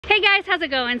Hey guys, how's it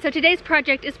going? So today's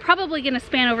project is probably going to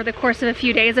span over the course of a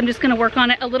few days. I'm just going to work on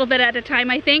it a little bit at a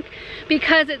time, I think,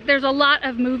 because there's a lot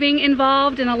of moving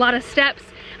involved and a lot of steps.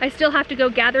 I still have to go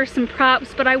gather some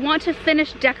props, but I want to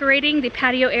finish decorating the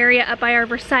patio area up by our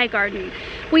Versailles garden.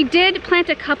 We did plant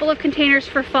a couple of containers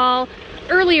for fall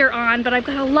earlier on, but I've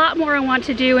got a lot more I want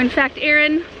to do. In fact,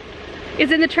 Aaron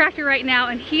is in the tractor right now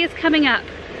and he is coming up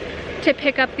to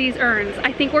pick up these urns.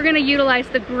 I think we're gonna utilize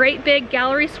the great big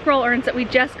gallery scroll urns that we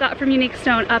just got from Unique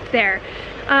Stone up there.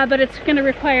 But it's gonna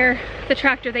require the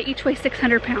tractor. They each weigh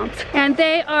 600 pounds. And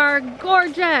they are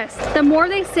gorgeous. The more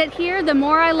they sit here, the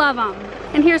more I love them.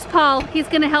 And here's Paul, he's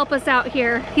gonna help us out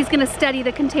here. He's gonna steady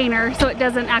the container so it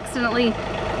doesn't accidentally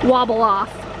wobble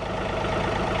off.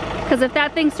 Because if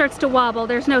that thing starts to wobble,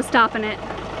 there's no stopping it.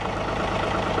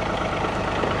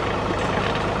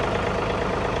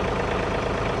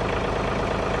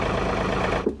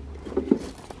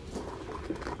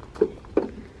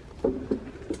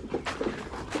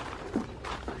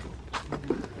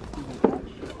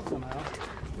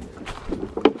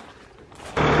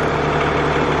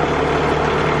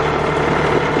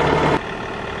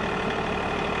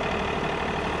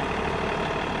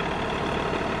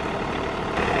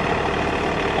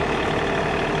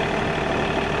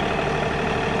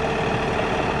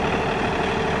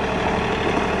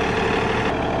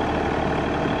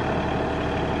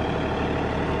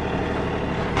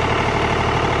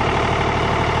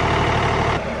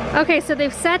 Okay, so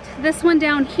they've set this one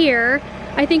down here.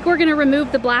 I think we're gonna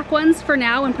remove the black ones for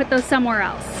now and put those somewhere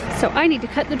else. So I need to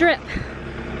cut the drip.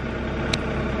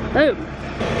 Boom.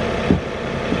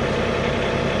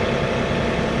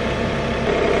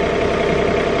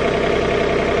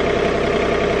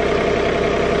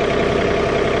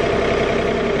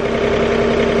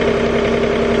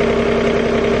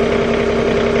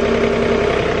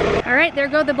 All right, there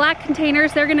go the black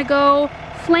containers. They're gonna go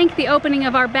flank the opening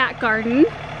of our back garden.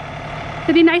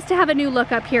 It'd be nice to have a new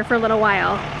look up here for a little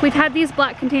while. We've had these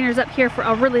black containers up here for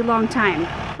a really long time.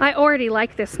 I already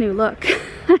like this new look.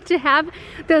 To have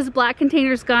those black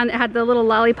containers gone that had the little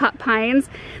lollipop pines.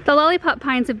 The lollipop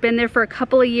pines have been there for a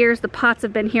couple of years. The pots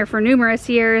have been here for numerous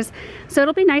years. So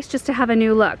it'll be nice just to have a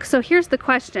new look. So here's the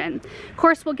question. Of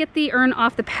course, we'll get the urn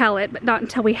off the pallet, but not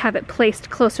until we have it placed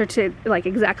closer to like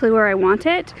exactly where I want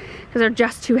it, because they're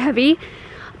just too heavy.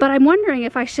 But I'm wondering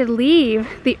if I should leave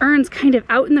the urns kind of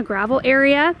out in the gravel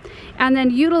area and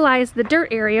then utilize the dirt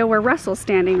area where Russell's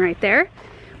standing right there,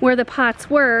 where the pots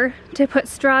were, to put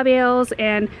straw bales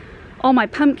and all my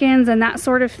pumpkins and that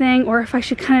sort of thing, or if I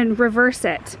should kind of reverse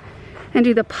it and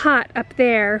do the pot up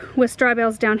there with straw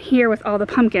bales down here with all the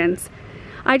pumpkins.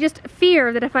 I just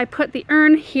fear that if I put the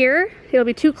urn here, it'll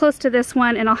be too close to this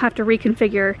one and I'll have to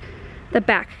reconfigure the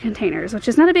back containers, which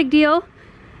is not a big deal.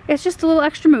 It's just a little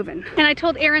extra moving. And I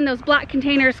told Aaron those black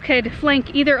containers could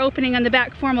flank either opening on the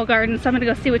back formal garden, so I'm gonna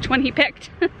go see which one he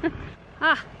picked.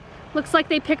 Looks like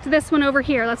they picked this one over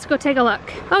here. Let's go take a look.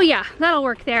 Oh yeah, that'll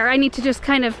work there. I need to just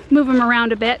kind of move them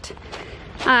around a bit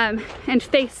and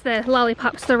face the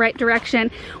lollipops the right direction.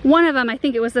 One of them, I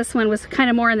think it was this one, was kind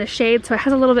of more in the shade, so it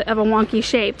has a little bit of a wonky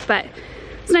shape, but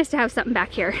it's nice to have something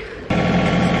back here.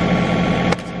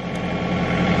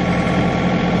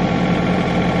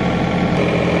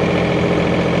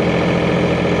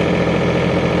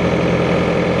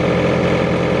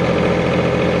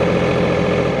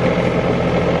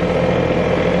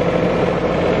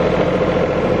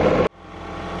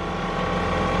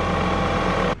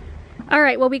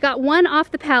 Well, we got one off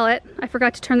the pallet. I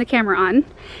forgot to turn the camera on.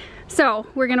 So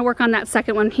we're gonna work on that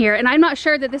second one here. And I'm not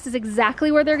sure that this is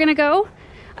exactly where they're gonna go.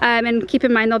 And keep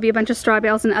in mind, there'll be a bunch of straw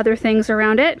bales and other things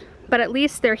around it, but at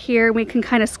least they're here. We can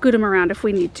kind of scoot them around if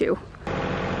we need to.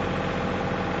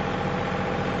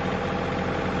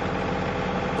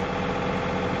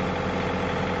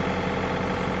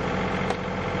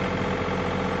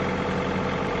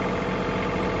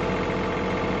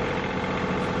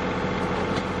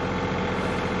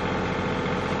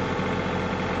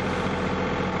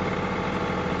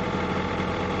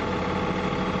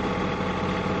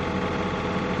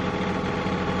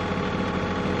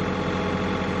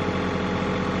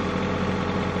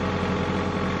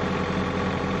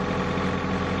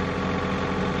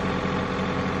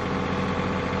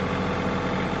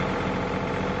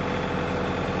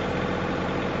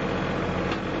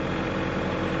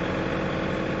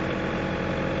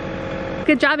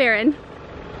 Good job, Aaron.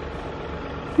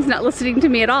 He's not listening to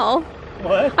me at all.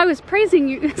 What? I was praising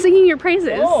you, singing your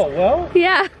praises. Oh, well.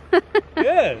 Yeah.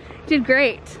 Good. Did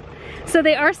great. So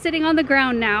they are sitting on the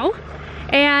ground now.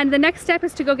 And the next step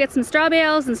is to go get some straw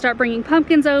bales and start bringing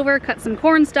pumpkins over, cut some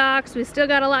corn stalks. We still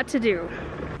got a lot to do.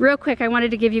 Real quick, I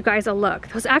wanted to give you guys a look.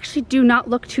 Those actually do not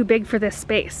look too big for this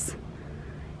space.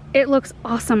 It looks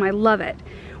awesome, I love it.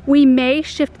 We may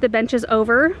shift the benches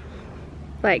over,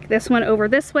 like this one over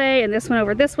this way and this one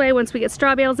over this way once we get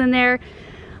straw bales in there.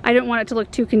 I don't want it to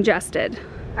look too congested.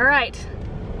 All right,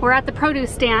 we're at the produce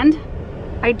stand.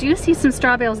 I do see some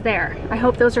straw bales there. I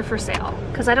hope those are for sale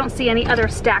because I don't see any other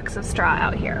stacks of straw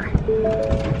out here.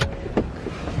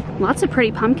 Lots of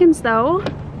pretty pumpkins though.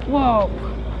 Whoa.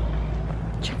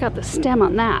 Check out the stem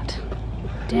on that.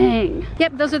 Dang.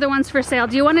 Yep, those are the ones for sale.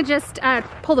 Do you want to just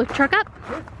pull the truck up?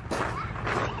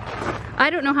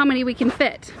 I don't know how many we can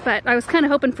fit, but I was kind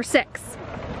of hoping for 6.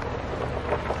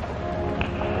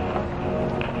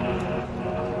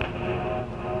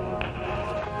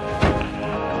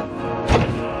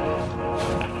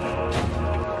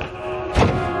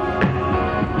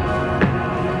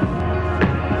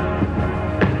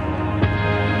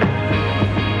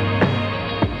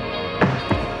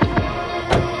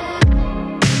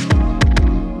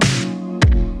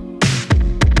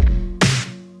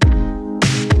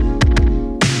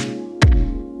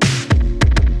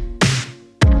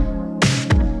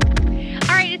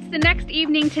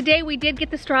 Today we did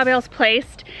get the straw bales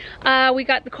placed. We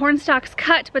got the corn stalks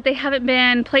cut, but they haven't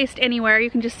been placed anywhere. You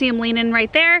can just see them leaning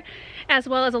right there, as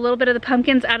well as a little bit of the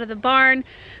pumpkins out of the barn.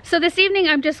 So this evening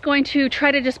I'm just going to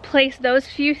try to just place those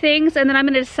few things, and then I'm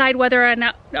going to decide whether or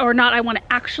not I want to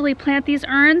actually plant these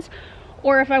urns,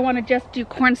 or if I want to just do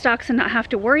corn stalks and not have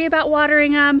to worry about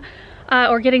watering them.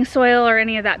 Or getting soil or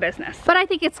any of that business. But I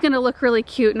think it's going to look really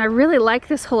cute, and I really like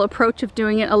this whole approach of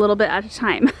doing it a little bit at a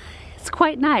time. It's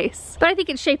quite nice. But I think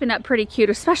it's shaping up pretty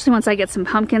cute, especially once I get some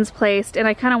pumpkins placed, and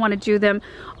I kind of want to do them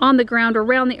on the ground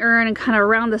around the urn and kind of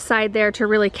around the side there to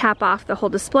really cap off the whole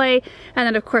display. And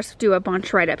then of course do a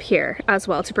bunch right up here as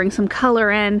well to bring some color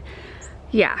in.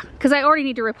 Yeah, because I already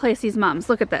need to replace these mums.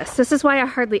 Look at this. This is why I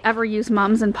hardly ever use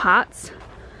mums in pots,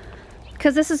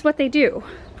 because this is what they do.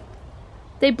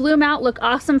 They bloom out, look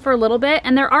awesome for a little bit,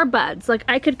 and there are buds. Like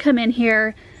I could come in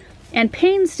here and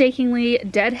painstakingly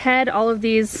deadhead all of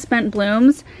these spent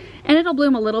blooms, and it'll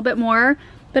bloom a little bit more,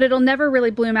 but it'll never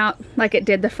really bloom out like it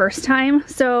did the first time.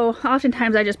 So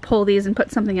oftentimes I just pull these and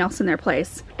put something else in their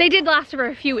place. They did last for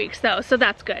a few weeks though, so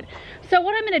that's good. So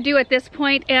what I'm gonna do at this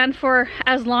point, and for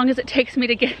as long as it takes me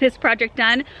to get this project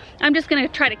done, I'm just gonna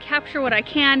try to capture what I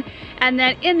can, and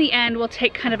then in the end we'll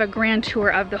take kind of a grand tour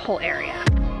of the whole area.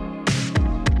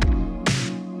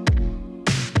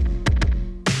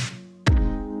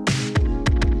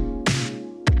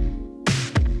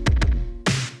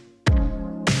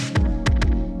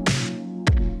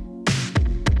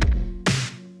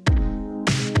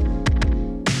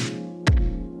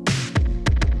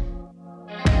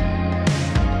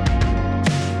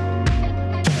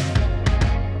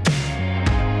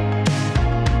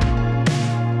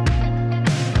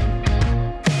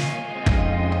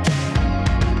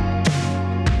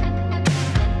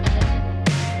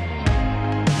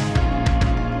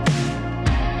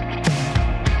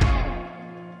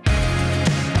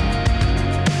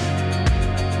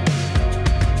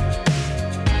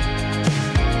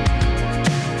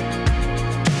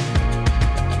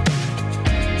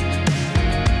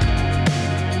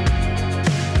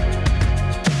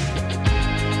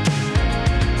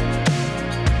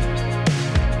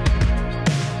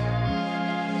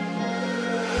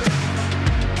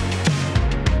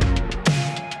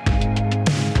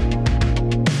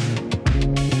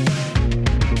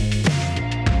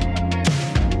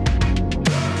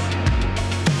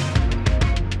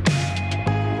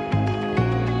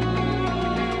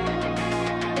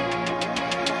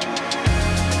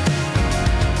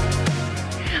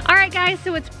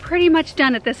 So it's pretty much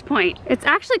done at this point. It's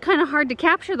actually kind of hard to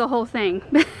capture the whole thing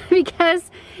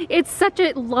because it's such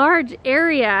a large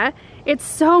area. It's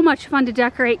so much fun to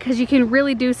decorate because you can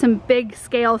really do some big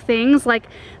scale things. Like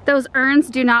those urns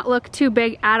do not look too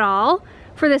big at all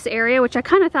for this area, which I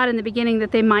kind of thought in the beginning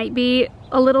that they might be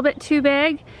a little bit too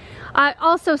big.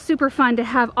 Also super fun to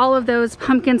have all of those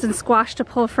pumpkins and squash to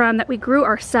pull from that we grew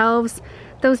ourselves.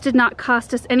 Those did not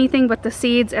cost us anything but the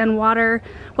seeds and water,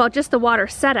 well, just the water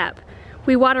setup.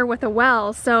 We water with a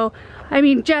well, so I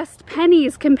mean just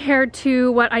pennies compared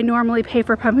to what I normally pay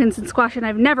for pumpkins and squash, and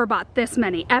I've never bought this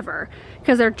many ever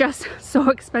because they're just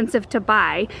so expensive to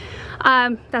buy.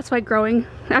 That's why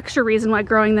extra reason why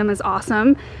growing them is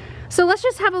awesome. So let's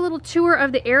just have a little tour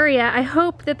of the area. I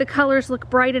hope that the colors look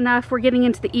bright enough. We're getting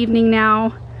into the evening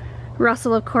now.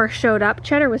 Russell of course showed up.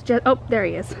 Cheddar was just, oh there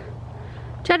he is.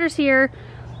 Cheddar's here.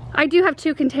 I do have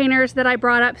 2 containers that I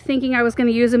brought up thinking I was going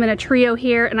to use them in a trio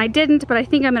here, and I didn't, but I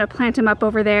think I'm going to plant them up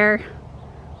over there.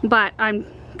 But I'm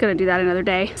going to do that another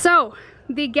day. So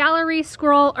the gallery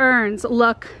scroll urns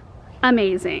look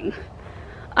amazing.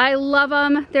 I love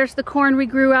them. There's the corn we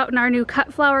grew out in our new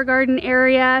cut flower garden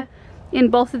area in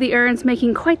both of the urns,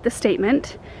 making quite the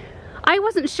statement. I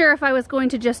wasn't sure if I was going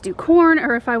to just do corn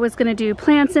or if I was going to do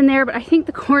plants in there, but I think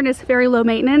the corn is very low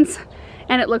maintenance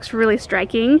and it looks really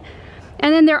striking.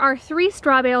 And then there are 3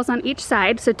 straw bales on each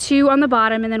side, so 2 on the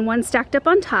bottom and then 1 stacked up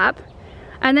on top.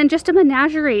 And then just a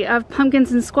menagerie of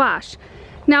pumpkins and squash.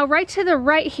 Now right to the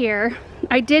right here,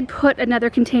 I did put another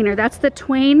container. That's the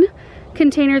Twain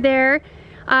container there.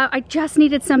 I just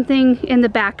needed something in the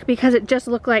back because it just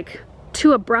looked like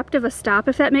too abrupt of a stop,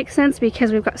 if that makes sense,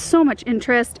 because we've got so much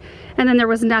interest and then there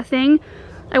was nothing.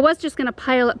 I was just gonna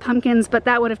pile up pumpkins, but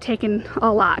that would have taken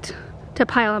a lot to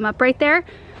pile them up right there.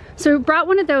 So we brought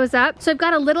one of those up. So I've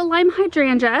got a little lime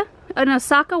hydrangea, an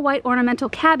Osaka white ornamental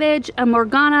cabbage, a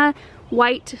Morgana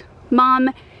white mom,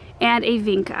 and a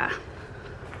Vinca.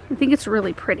 I think it's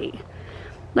really pretty.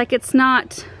 Like, it's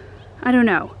not, I don't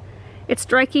know. It's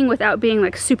striking without being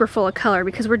like super full of color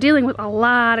because we're dealing with a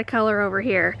lot of color over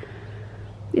here.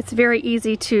 It's very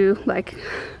easy to like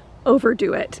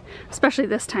overdo it, especially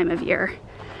this time of year.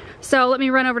 So let me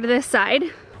run over to this side.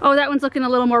 Oh, that one's looking a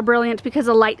little more brilliant because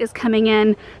the light is coming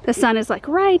in. The sun is like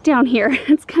right down here.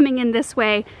 It's coming in this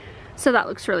way. So that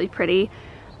looks really pretty.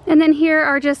 And then here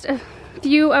are just a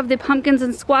few of the pumpkins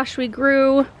and squash we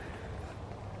grew.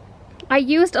 I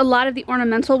used a lot of the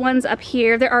ornamental ones up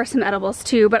here. There are some edibles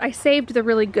too, but I saved the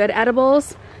really good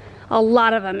edibles, a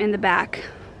lot of them in the back,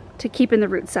 to keep in the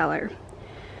root cellar.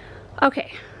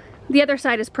 Okay, the other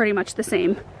side is pretty much the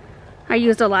same. I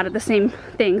used a lot of the same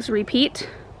things, repeat.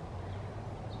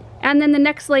 And then the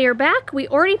next layer back, we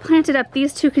already planted up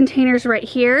these 2 containers right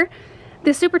here.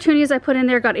 The super tunias I put in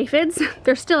there got aphids.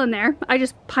 They're still in there. I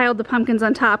just piled the pumpkins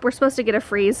on top. We're supposed to get a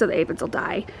freeze so the aphids will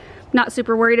die. Not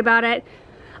super worried about it.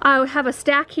 I have a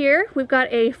stack here. We've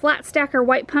got a flat stacker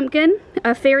white pumpkin,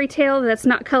 a fairy tale that's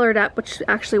not colored up, which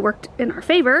actually worked in our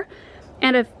favor,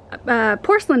 and a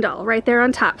porcelain doll right there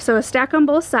on top. So a stack on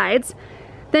both sides.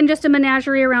 Then just a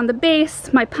menagerie around the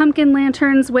base, my pumpkin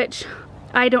lanterns, which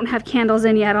I don't have candles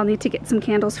in yet. I'll need to get some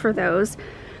candles for those.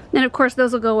 And of course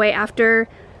those will go away after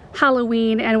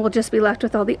Halloween and we'll just be left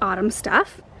with all the autumn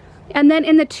stuff. And then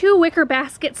in the 2 wicker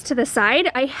baskets to the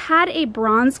side, I had a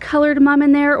bronze colored mum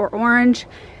in there, or orange,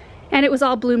 and it was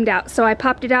all bloomed out. So I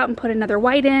popped it out and put another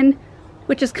white in,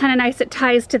 which is kind of nice. It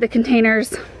ties to the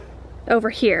containers over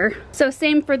here. So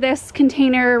same for this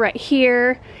container right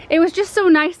here. It was just so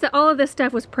nice that all of this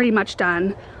stuff was pretty much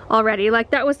done already.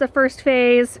 Like, that was the first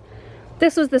phase,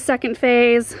 this was the second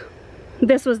phase,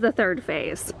 this was the third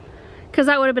phase, because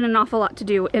that would have been an awful lot to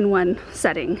do in one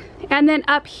setting. And then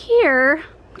up here,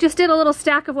 just did a little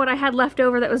stack of what I had left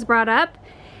over that was brought up.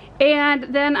 And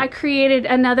then I created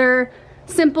another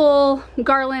simple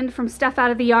garland from stuff out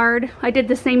of the yard. I did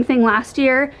the same thing last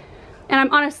year.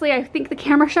 And honestly, I think the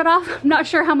camera shut off. I'm not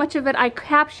sure how much of it I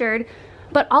captured,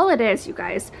 but all it is, you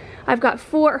guys, I've got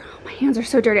 4, oh, my hands are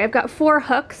so dirty. I've got 4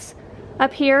 hooks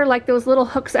up here, like those little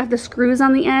hooks that have the screws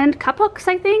on the end, cup hooks,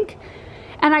 I think.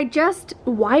 And I just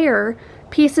wire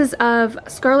pieces of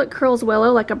Scarlet Curls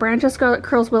Willow, like a branch of Scarlet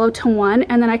Curls Willow to one,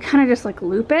 and then I kind of just like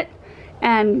loop it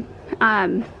and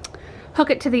hook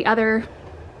it to the other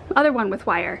one with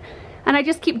wire. And I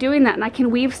just keep doing that, and I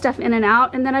can weave stuff in and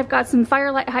out. And then I've got some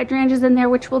firelight hydrangeas in there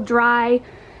which will dry,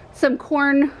 some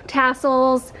corn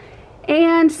tassels,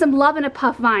 and some love in a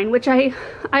puff vine, which I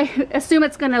assume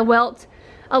it's gonna wilt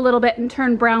a little bit and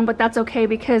turn brown, but that's okay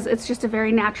because it's just a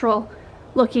very natural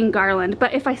looking garland.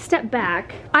 But if I step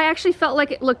back, I actually felt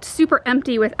like it looked super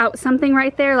empty without something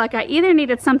right there. Like, I either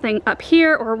needed something up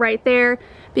here or right there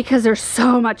because there's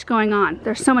so much going on.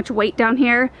 There's so much weight down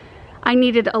here. I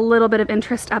needed a little bit of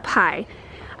interest up high.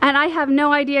 And I have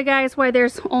no idea, guys, why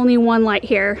there's only 1 light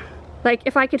here. Like,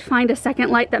 if I could find a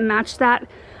second light that matched that,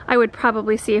 I would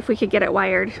probably see if we could get it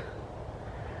wired.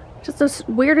 Just those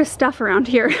weirdest stuff around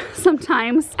here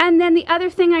sometimes. And then the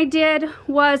other thing I did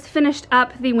was finished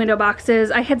up the window boxes.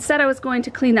 I had said I was going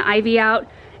to clean the ivy out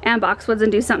and boxwoods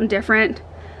and do something different.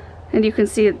 And you can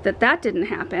see that that didn't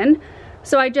happen.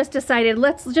 So I just decided,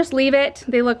 let's just leave it.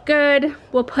 They look good.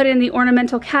 We'll put in the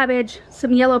ornamental cabbage,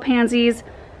 some yellow pansies,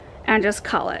 and just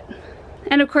call it.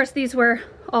 And of course these were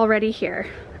already here.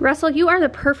 Russell, you are the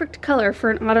perfect color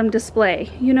for an autumn display.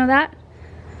 You know that?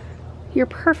 your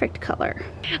perfect color.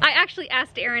 I actually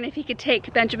asked Aaron if he could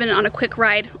take Benjamin on a quick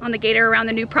ride on the gator around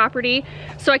the new property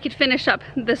so I could finish up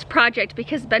this project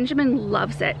because Benjamin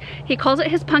loves it. He calls it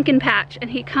his pumpkin patch, and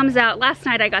he comes out. Last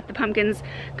night I got the pumpkins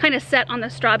kind of set on the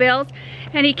straw bales,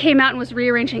 and he came out and was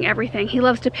rearranging everything. He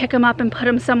loves to pick them up and put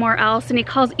them somewhere else, and he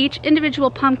calls each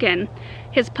individual pumpkin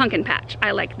his pumpkin patch.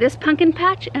 I like this pumpkin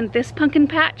patch and this pumpkin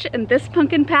patch and this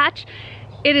pumpkin patch.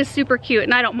 It is super cute,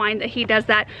 and I don't mind that he does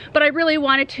that, but I really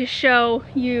wanted to show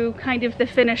you kind of the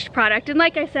finished product. And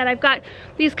like I said, I've got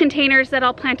these containers that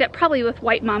I'll plant up probably with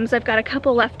white mums. I've got a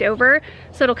couple left over,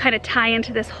 so it'll kind of tie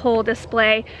into this whole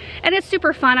display, and it's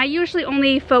super fun. I usually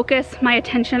only focus my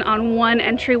attention on one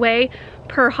entryway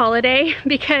per holiday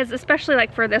because, especially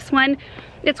like for this one,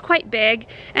 it's quite big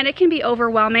and it can be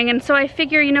overwhelming. And so I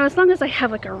figure, you know, as long as I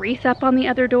have like a wreath up on the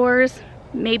other doors,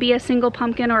 maybe a single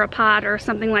pumpkin or a pot or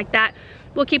something like that,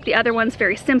 we'll keep the other ones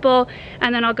very simple,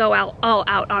 and then I'll go all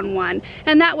out on one.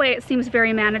 And that way it seems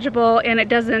very manageable and it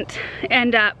doesn't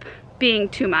end up being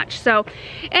too much. So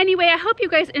anyway, I hope you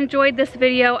guys enjoyed this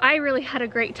video. I really had a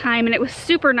great time, and it was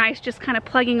super nice just kind of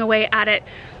plugging away at it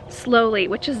slowly,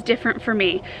 which is different for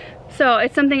me. So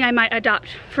it's something I might adopt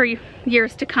for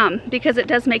years to come because it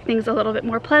does make things a little bit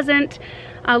more pleasant,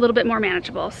 a little bit more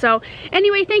manageable. So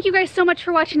anyway, thank you guys so much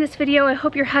for watching this video. I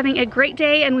hope you're having a great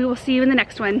day, and we will see you in the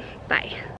next one. Bye.